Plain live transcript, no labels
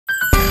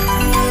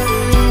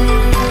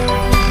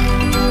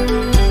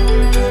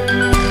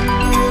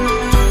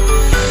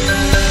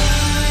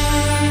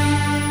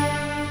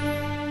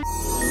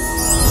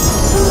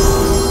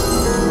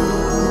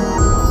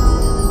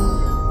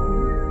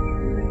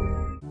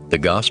The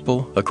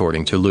Gospel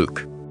according to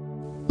Luke.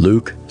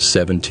 Luke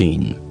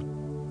 17.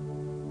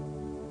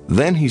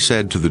 Then he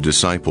said to the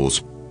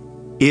disciples,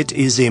 It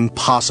is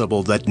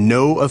impossible that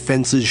no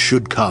offenses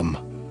should come,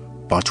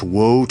 but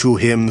woe to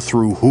him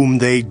through whom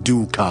they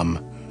do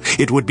come.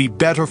 It would be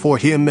better for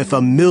him if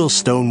a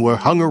millstone were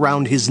hung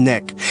around his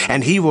neck,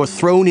 and he were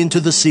thrown into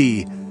the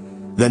sea,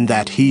 than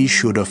that he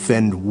should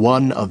offend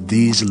one of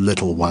these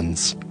little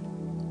ones.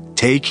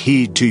 Take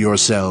heed to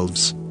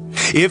yourselves.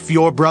 If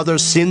your brother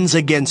sins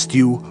against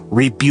you,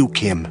 rebuke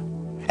him,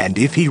 and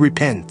if he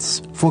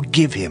repents,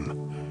 forgive him.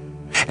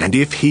 And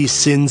if he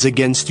sins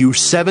against you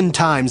 7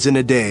 times in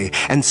a day,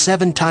 and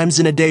 7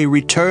 times in a day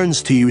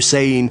returns to you,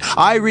 saying,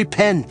 I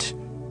repent,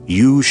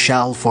 you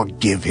shall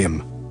forgive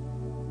him.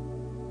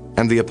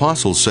 And the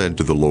apostles said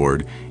to the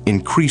Lord,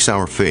 Increase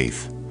our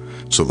faith.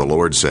 So the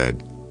Lord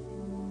said,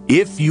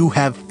 If you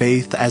have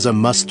faith as a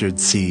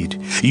mustard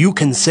seed, you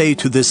can say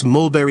to this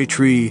mulberry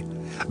tree,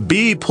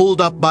 Be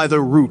pulled up by the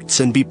roots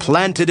and be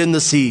planted in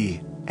the sea,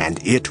 and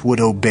it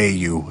would obey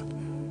you.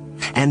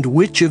 And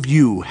which of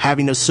you,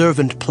 having a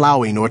servant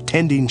plowing or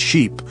tending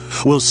sheep,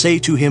 will say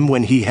to him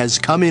when he has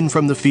come in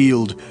from the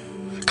field,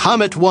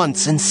 Come at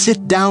once and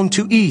sit down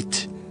to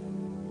eat?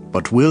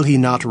 But will he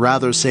not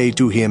rather say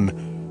to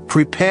him,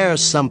 Prepare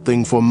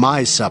something for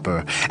my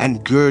supper,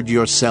 and gird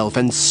yourself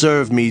and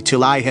serve me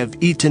till I have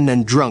eaten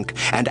and drunk,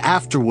 and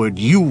afterward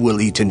you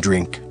will eat and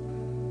drink?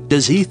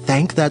 Does he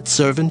thank that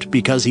servant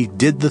because he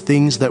did the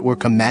things that were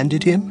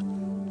commanded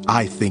him?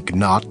 I think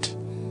not.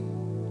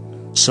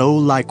 So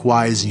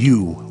likewise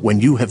you, when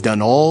you have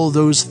done all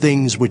those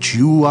things which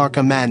you are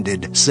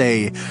commanded,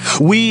 say,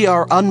 We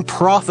are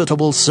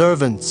unprofitable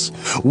servants.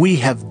 We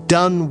have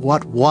done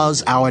what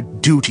was our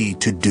duty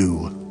to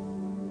do.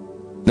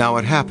 Now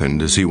it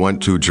happened as he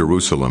went to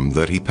Jerusalem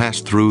that he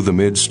passed through the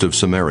midst of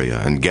Samaria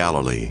and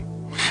Galilee.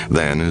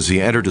 Then, as he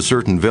entered a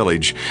certain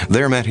village,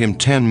 there met him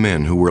 10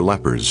 men who were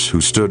lepers,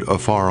 who stood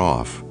afar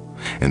off.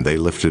 And they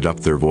lifted up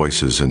their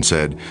voices and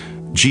said,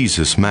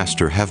 Jesus,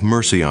 Master, have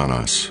mercy on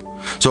us.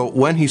 So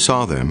when he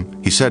saw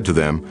them, he said to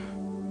them,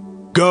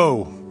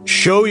 Go,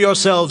 show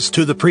yourselves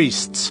to the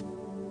priests.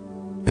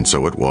 And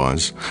so it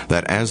was,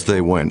 that as they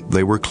went,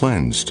 they were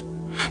cleansed.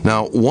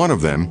 Now one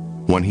of them,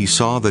 when he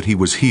saw that he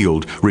was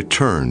healed,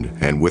 returned,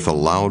 and with a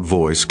loud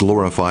voice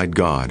glorified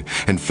God,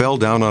 and fell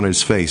down on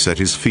his face at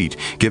his feet,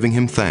 giving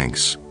him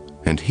thanks.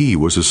 And he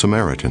was a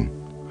Samaritan.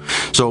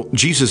 So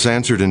Jesus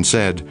answered and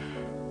said,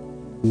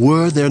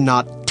 Were there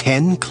not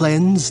 10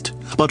 cleansed?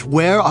 But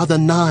where are the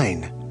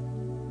 9?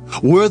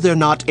 Were there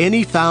not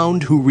any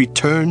found who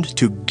returned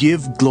to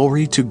give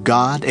glory to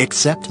God,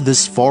 except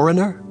this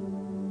foreigner?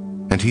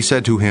 And he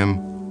said to him,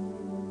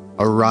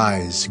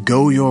 Arise,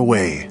 go your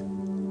way.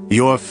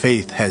 Your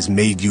faith has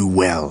made you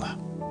well.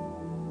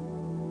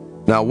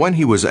 Now when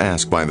he was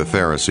asked by the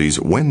Pharisees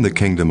when the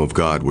kingdom of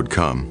God would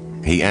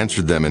come, he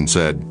answered them and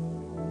said,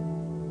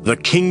 The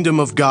kingdom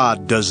of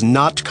God does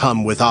not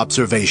come with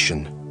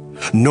observation,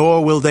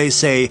 nor will they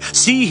say,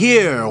 See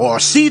here or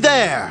see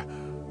there,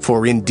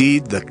 for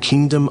indeed the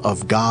kingdom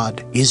of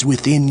God is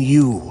within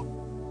you.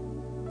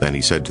 Then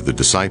he said to the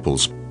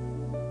disciples,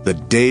 The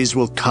days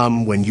will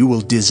come when you will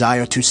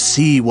desire to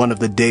see one of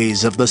the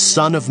days of the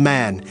Son of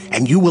Man,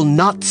 and you will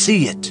not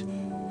see it.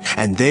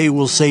 And they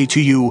will say to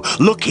you,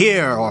 Look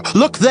here, or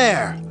look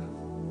there.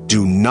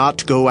 Do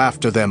not go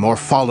after them or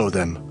follow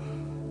them.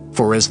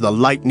 For as the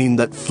lightning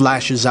that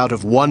flashes out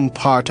of one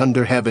part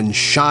under heaven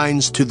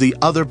shines to the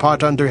other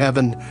part under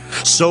heaven,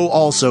 so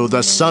also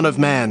the Son of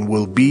Man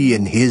will be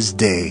in his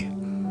day.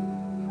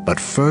 But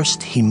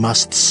first he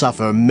must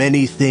suffer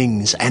many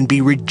things and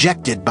be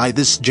rejected by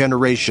this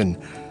generation.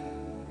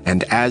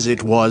 And as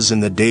it was in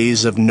the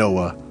days of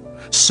Noah,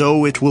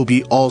 so it will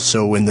be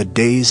also in the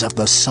days of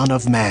the Son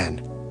of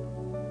Man.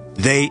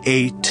 They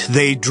ate,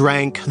 they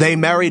drank, they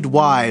married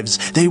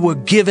wives, they were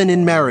given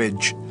in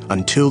marriage,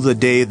 until the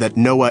day that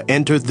Noah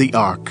entered the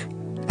ark,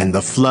 and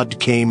the flood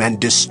came and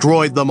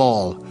destroyed them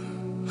all.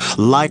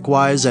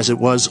 Likewise as it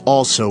was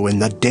also in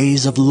the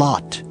days of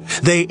Lot.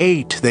 They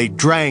ate, they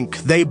drank,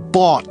 they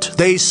bought,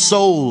 they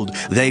sold,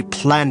 they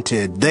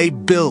planted, they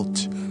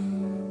built.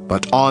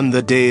 But on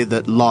the day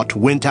that Lot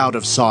went out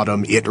of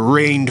Sodom, it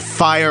rained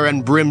fire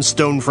and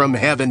brimstone from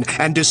heaven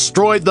and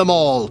destroyed them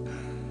all.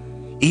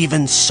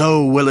 Even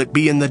so will it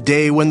be in the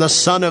day when the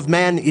Son of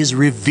Man is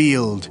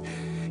revealed.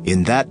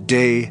 In that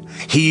day,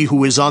 he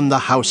who is on the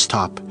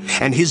housetop,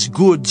 and his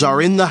goods are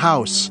in the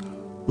house,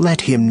 let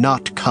him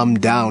not come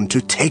down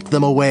to take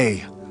them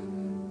away.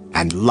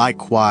 And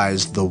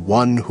likewise the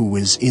one who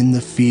is in the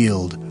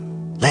field,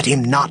 let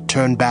him not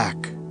turn back.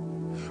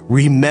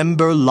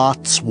 Remember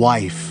Lot's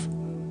wife.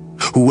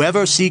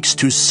 Whoever seeks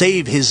to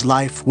save his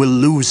life will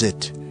lose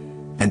it,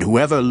 and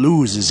whoever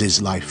loses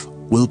his life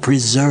will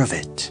preserve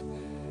it.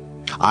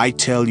 I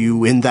tell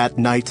you, in that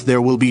night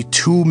there will be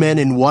 2 men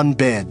in one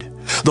bed.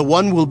 The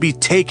one will be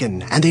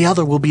taken, and the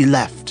other will be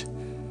left.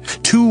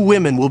 2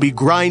 women will be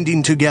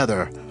grinding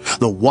together.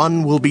 The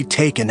one will be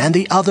taken, and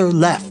the other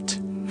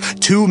left.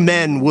 2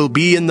 men will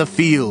be in the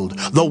field.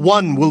 The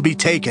one will be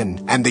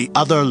taken, and the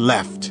other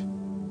left.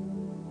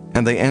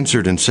 And they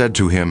answered and said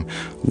to him,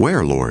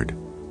 Where, Lord?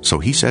 So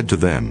he said to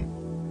them,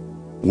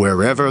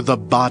 Wherever the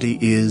body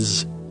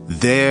is,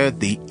 there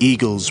the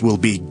eagles will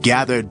be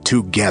gathered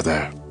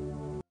together.